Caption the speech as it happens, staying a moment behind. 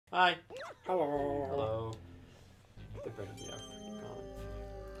Hi. Hello. Hello. The brand new freaking comment.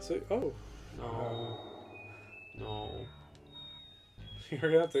 So, oh. No. No. You're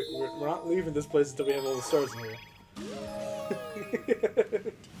gonna have to. We're not leaving this place until we have all the stars in here.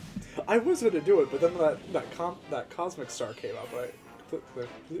 I was gonna do it, but then that cosmic star came out, but I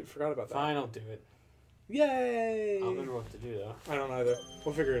completely forgot about that. Fine, I'll do it. Yay! I don't remember what to do though. I don't either.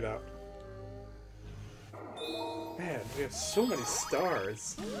 We'll figure it out. Man, we have so many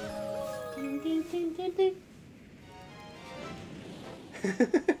stars.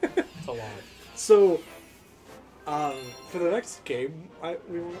 It's a lot. So, for the next game, I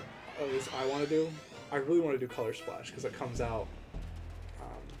really want to do Color Splash because it comes out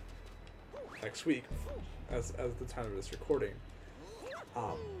next week, as the time of this recording.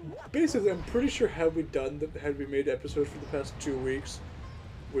 Basically, I'm pretty sure had we made episodes for the past 2 weeks,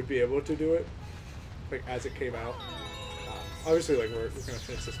 we'd be able to do it, like as it came out. Obviously, like we're gonna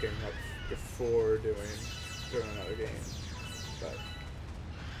finish this game up before doing another game, but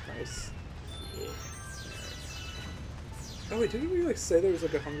nice. Yeah. Oh wait, didn't we like say there was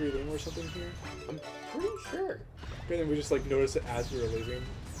like a hungry limb or something here? I'm pretty sure. And then we just like noticed it as we were leaving.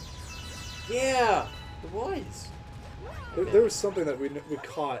 Yeah, it was. There was something that we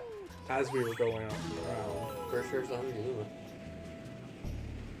caught as we were going around. For sure, it's a hungry Luma.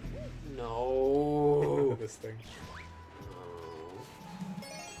 No. This thing. No.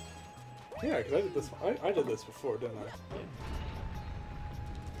 Yeah, because I did this. I did this before, didn't I?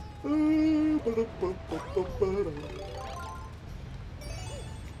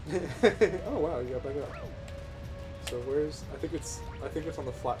 Oh wow, you got back up. So where's? I think it's on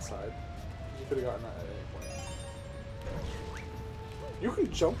the flat side. You could have gotten that at any point. You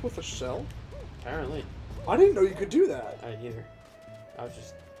can jump with a shell? Apparently. I didn't know you could do that. I didn't either. I was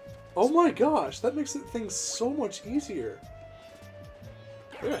just... Oh my gosh, that makes things so much easier.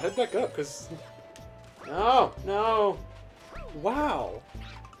 Yeah, head back up, because... No! No! Wow.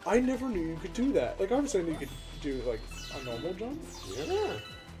 I never knew you could do that. Like, obviously I knew you could do, like, a normal jump. Yeah.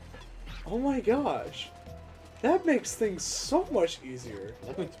 Oh my gosh. That makes things so much easier.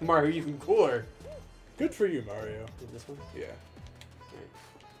 That makes Mario even cooler. Good for you, Mario. Is this one? Yeah.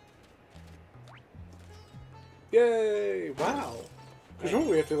 Right. Yay! Wow. Because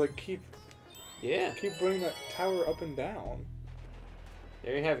normally we have to, like, keep bringing that tower up and down.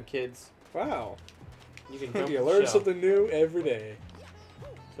 There you have it, kids. Wow. You can jump You the learn shell. something new every day.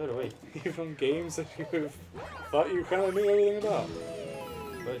 So do we. Even games that you thought you kind of knew everything about.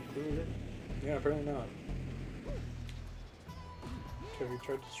 But who is it? Yeah, apparently not. Have you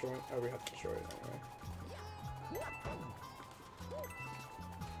tried destroying it? Oh, we have to destroy it anyway.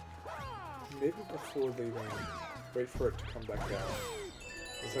 Maybe before leaving, wait for it to come back down.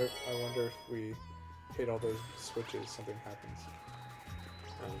 Because I wonder if we hit all those switches, something happens.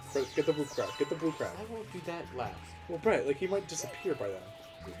 Get the blue crab. Get the blue crab. I won't do that last. Well, Brett, like he might disappear by then.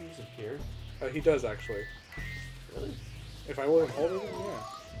 He can disappear. He does actually. Really? If I hold him, yeah.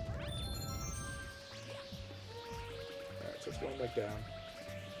 Alright, so it's going back down.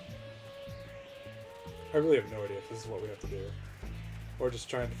 I really have no idea if this is what we have to do. Or just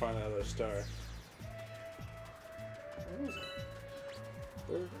trying to find another star. Where is it?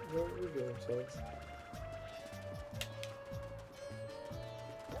 Where reveal themselves?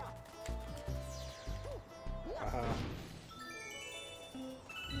 Aha.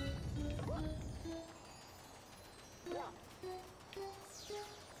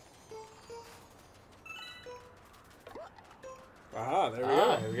 Aha, there we go.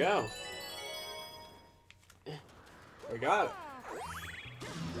 There we go. We got it.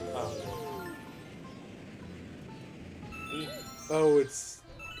 Oh. Oh, it's...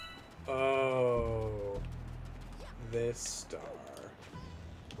 Oh. This star.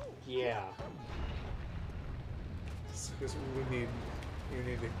 Yeah. Because you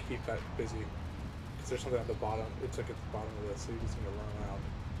need to keep that busy. Because there's something at the bottom. It's like at the bottom of this, so you just need to run around.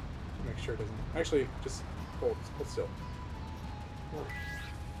 Make sure it doesn't... Actually, just hold still.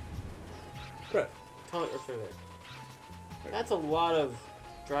 Brett. Tell it right there. That's a lot of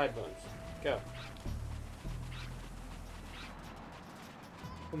dried bones. Go.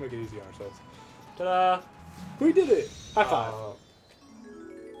 We'll make it easy on ourselves. Ta-da! We did it! High five. Oh.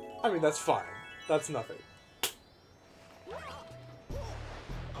 I mean, that's fine. That's nothing.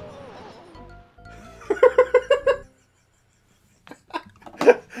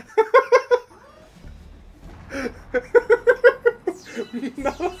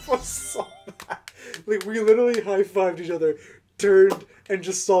 None of us saw that. Like, we literally high-fived each other, turned, and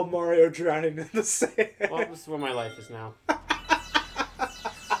just saw Mario drowning in the sand. Well, this is where my life is now.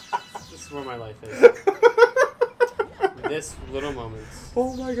 This is where my life is. this little moments.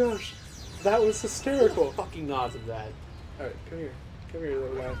 Oh my gosh. That was hysterical. Fucking nods of that. Alright, come here. Come here,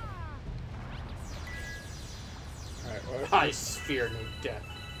 little guy. Alright, what? I fear no death.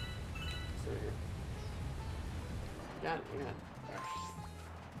 Got it, got it.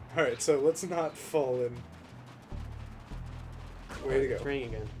 Alright, so let's not fall in. Way to go. It's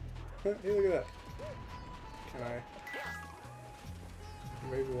raining again. Hey, look at that. Can I...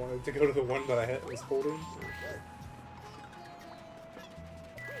 Maybe wanted to go to the one that I was holding.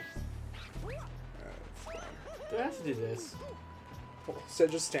 Do I have to do this? So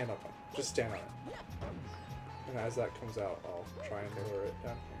just stand up on it. Just stand on it. And as that comes out, I'll try and lower it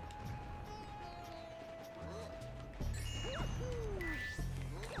down here.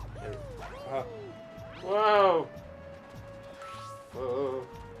 Whoa! Whoa!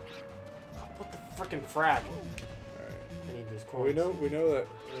 What the frickin' frack? Alright. I need these Well, coins. we know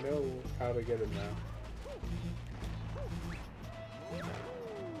how to get him now.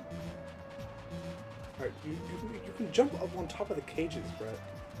 Alright, you can jump up on top of the cages, Brett.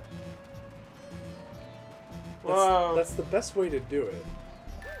 Whoa! That's the best way to do it.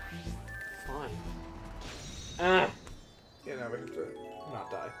 Fine. Ah! Yeah, now we have to not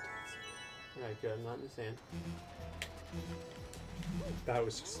die. Alright, good. I'm not in the sand. That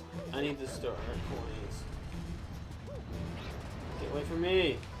was just... I need to store coins. Get away from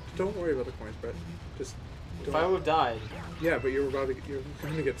me! Don't worry about the coins, Brett. Just... If I would have died... Yeah, but you're going to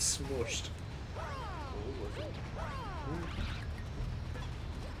get smushed.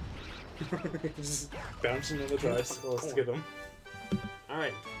 Just bouncing on the dry skulls to get them.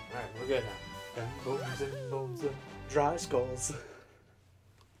 Alright, we're good now. Bones and bones and dry skulls.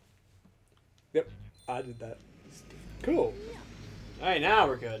 Yep, I did that. Cool. Alright, now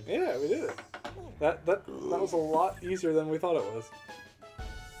we're good. Yeah, we did it. That was a lot easier than we thought it was.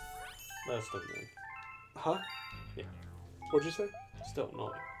 That's still annoying. Huh? Yeah. What'd you say? Still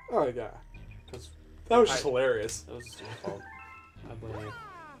annoying. Oh yeah. Because That was just hilarious. that was just my fault. I blame you.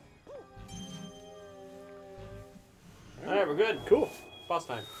 Alright, we're good. Cool. Boss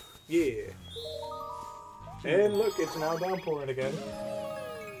time. Yeah. And look, it's now downpouring again.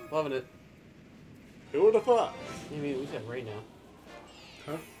 Loving it. Who would have thought? I mean, we have rain now.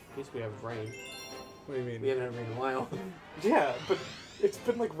 Huh? At least we have rain. What do you mean? We haven't had rain in a while. Yeah, but it's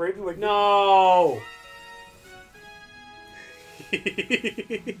been like raining like... No!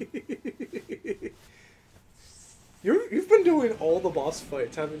 You've been doing all the boss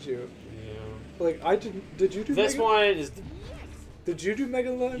fights, haven't you? Yeah. Like I did you do This Mega? one is... Did you do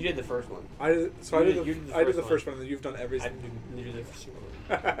Mega Live? You did the first one. I did the first one, and you've done I everything. did the first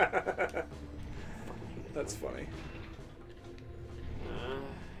one. That's funny.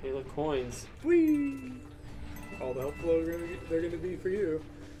 Hey, look, coins. Whee! All the help below they're gonna be for you.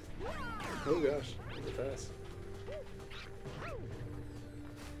 Oh gosh, they're fast.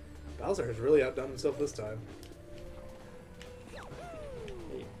 Bowser has really outdone himself this time.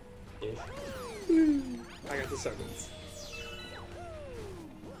 Hey, ish. I got the seconds.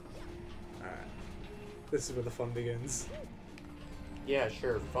 Alright. This is where the fun begins. Yeah,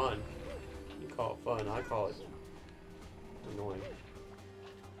 sure, fun. You call it fun, I call it annoying.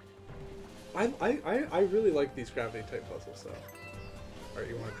 I really like these gravity type puzzles though. Alright,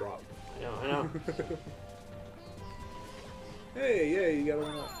 you want to drop. I know. Hey, yeah, you got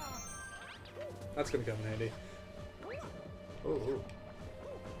one up. That's gonna come in handy. Ooh.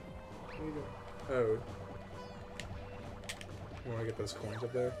 What are you doing? Oh. You wanna get those coins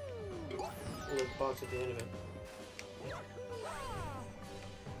up there? Look, box at the end of it.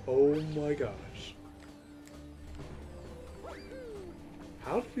 Oh my gosh.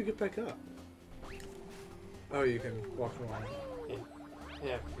 How did you get back up? Oh, you can walk along. Yeah.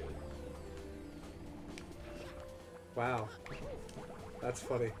 Yeah, good. Wow. That's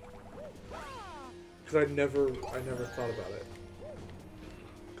funny. Because I never thought about it.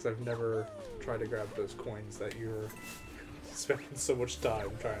 Because I've never tried to grab those coins that you're spending so much time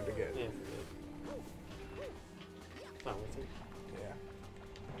trying to get. Yeah, good. Not worth it. Yeah.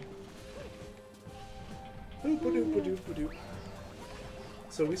 Boop-a-doop-a-doop-a-doop.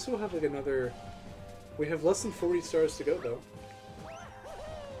 So we still have like another... We have less than 40 stars to go though.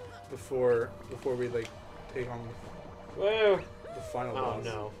 Before we like take on Whoa! the final Oh boss.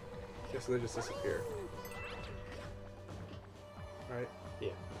 no. Yeah, so they just disappear. Right?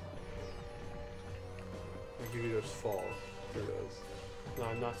 Yeah. Like you could just fall through those. No,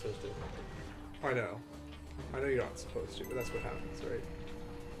 I'm not supposed to. I know. I know you're not supposed to, but that's what happens, right?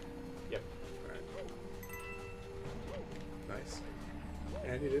 Yep. Alright. Nice.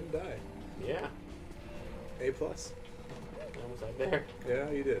 And you didn't die. Yeah. A+. plus. I was right there. Yeah,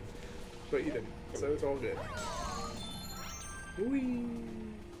 you did. But you didn't. So it's all good. Whee!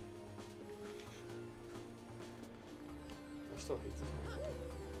 I still hate this.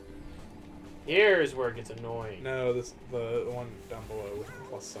 Here's where it gets annoying. No, the one down below with the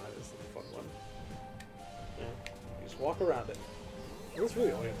plus sign is the fun one. Yeah. You just walk around it. That's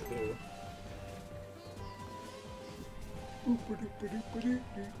really all you have to do.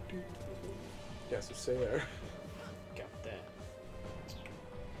 Yeah, so stay there. Got that.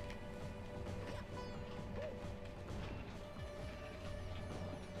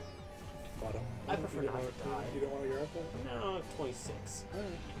 Bottom. I prefer not to die. You don't want to grab that? No, 26. Alright.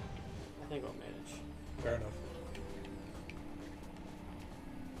 I think I'll manage. Fair enough.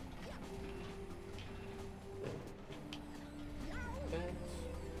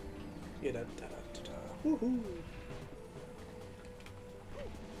 Yeah, woohoo!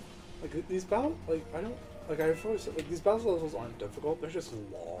 Like these battle, like I don't, like I've always said, like these battle levels aren't difficult. They're just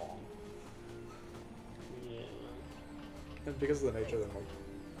long. Yeah. And because of the nature of them,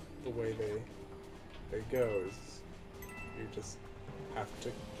 like the way they go is, you just have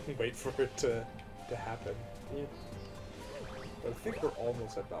to wait for it to happen. Yeah. But I think we're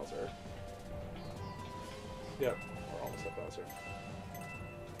almost at Bowser. Yep, we're almost at Bowser.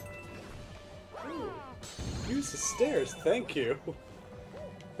 Ooh. Use the stairs, thank you.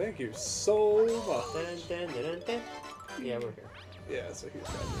 Thank you so much. Dun, dun, dun, dun, dun. Yeah, we're here. Yeah, so here's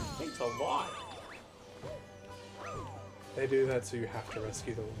Bowser. Thanks a lot. They do that so you have to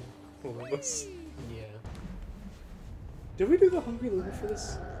rescue the Lumbus. Yeah. Did we do the Hungry Lumba for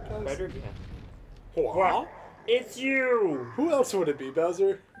this, guys? Better? Yeah. What? It's you! Who else would it be,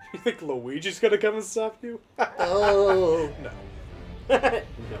 Bowser? You think Luigi's gonna come and stop you? Oh! No. No.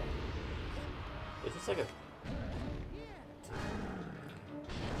 It's just like a...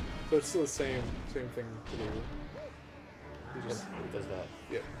 So it's still the same thing to do. You just, It does that.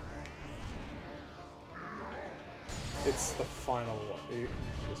 yeah. It's the final one. You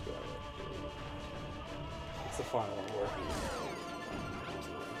just go that way. It's the final one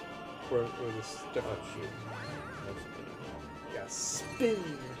where this Oh, different. shoot. That's Yeah, spin.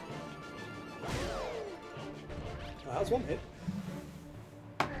 That was one hit.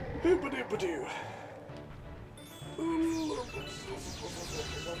 Boop-a-doop-a-doo.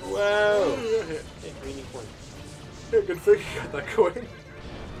 Whoa! Yeah, Hey, greeny coin. good thing you got that coin.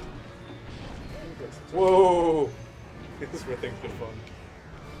 Whoa! This is where things get fun.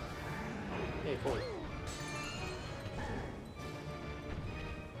 Hey, coin.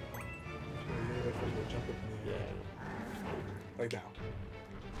 Jump up in the air. Yeah. Like now.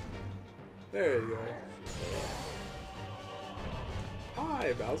 There you go.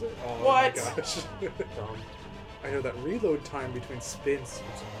 Hi, Bowser. Oh What? my gosh. Dumb. I know that reload time between spins is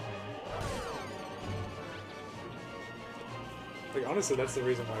annoying. Like honestly, that's the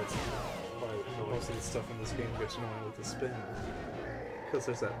reason why most of the stuff in this game gets annoying with the spin. Because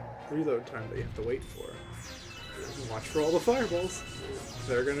there's that reload time that you have to wait for. And watch for all the fireballs.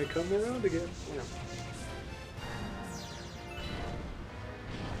 They're gonna come around again. Yeah.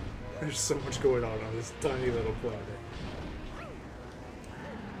 There's so much going on this tiny little planet.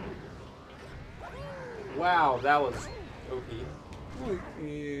 Wow, that was OP. Well,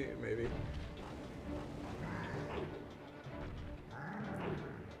 yeah, maybe.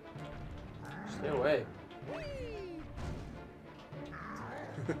 Stay away.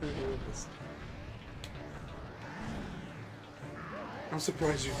 I'm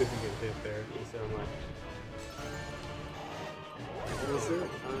surprised you didn't get hit there. Yeah, so am I. Almost there.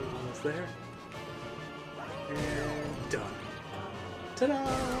 Almost there. And done. Ta-da!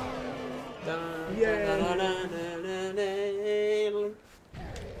 Dun, Yay. dun, dun, dun, dun, dun, dun.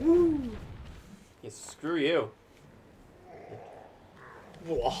 Woo! Yeah, screw you.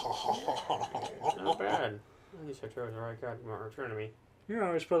 Not bad. At least I chose the right card. You won't return to me. You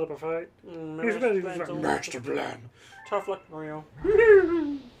know, he's put up a fight. He's Master ready Plan's for a- Master Plan. Tough luck, Mario.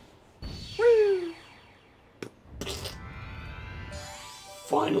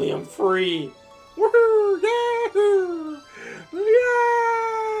 Finally, I'm free. Woohoo! Yahoo!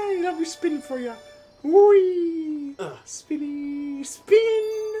 Yay! Let me spin for you. Whee! Spinny,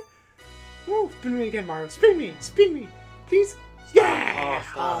 spin! Woo! Spin me again, Mario. Spin me, please. Yeah!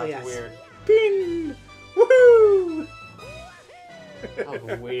 Oh, stop. That's yes. weird. Spin! Woohoo! That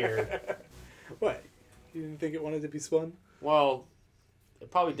was weird. What? You didn't think it wanted to be spun? Well, it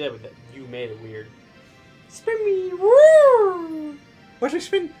probably did, but you made it weird. Spin me. Woo! Watch me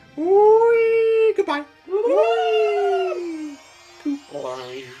spin. Whee! Goodbye. Whee! Poop.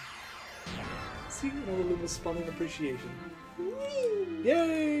 See, another little spun in appreciation.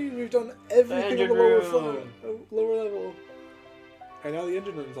 Yay! We've done everything on the lower level. And now the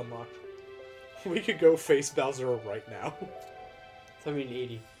engine room's unlocked. We could go face Bowser right now. I mean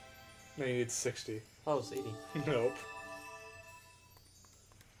 80. No, you need 60. Oh, it's 80. Nope.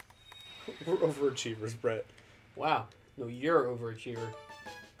 We're overachievers, Brett. Wow. No, you're an overachiever.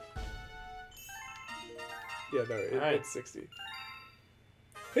 Yeah, no, Alright. it's 60.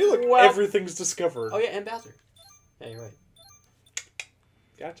 Hey, look, Well- everything's discovered. Oh, yeah, and Bowser. Yeah, you're right.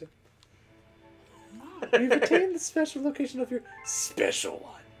 Gotcha. You've attained the special location of your special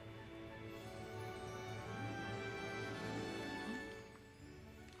one.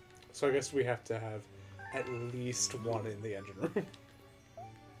 So I guess we have to have at least one in the engine room.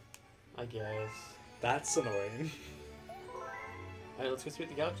 I guess. That's annoying. Alright, let's go see what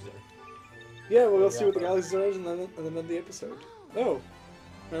the galaxies are. Yeah, we'll go see what the galaxies are and then end the episode. Oh,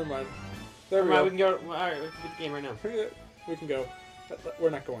 never mind. There we Alright, go. we can go. Alright, we can get the game right now. We can go. We're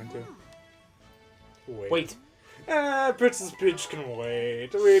not going to. Wait. Ah, Princess Peach can wait.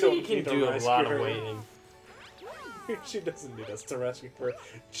 We don't She can need to do a rescue lot her. of waiting. She doesn't need us to rescue her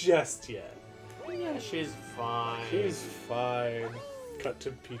just yet. Yeah, she's fine. She's fine. Cut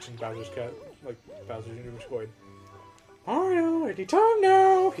to Peach and Bowser's cat. Like, Bowser Jr. was going, Mario, anytime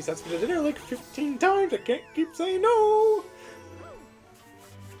now! He's asked me to dinner like 15 times. I can't keep saying no!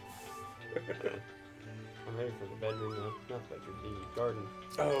 I'm ready for the bedroom now. Not the bedroom, the garden.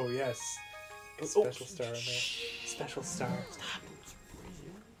 Oh, yes. A special star in there. Special star. Stop.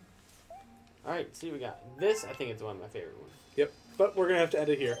 Alright, see what we got. This, I think, is one of my favorite ones. Yep, but we're gonna have to end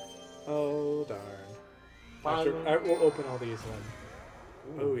it here. Oh, darn. Finally. After, we'll open all these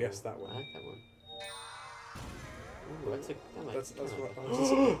then. Ooh, Oh, yes, that one. I like that one. Ooh, that's a... That's what I was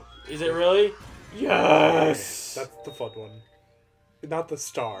just... Is it really? Yes! That's the fun one. Not the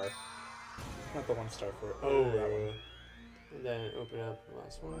star. Not the one star for it. Oh, that one. And then open up the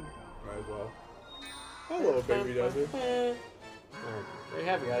last one. Might as well. Hello, baby dozer. Alright, there you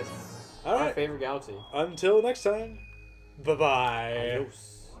have it, guys. All My right. favorite galaxy. Until next time. Bye-bye.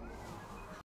 Adios.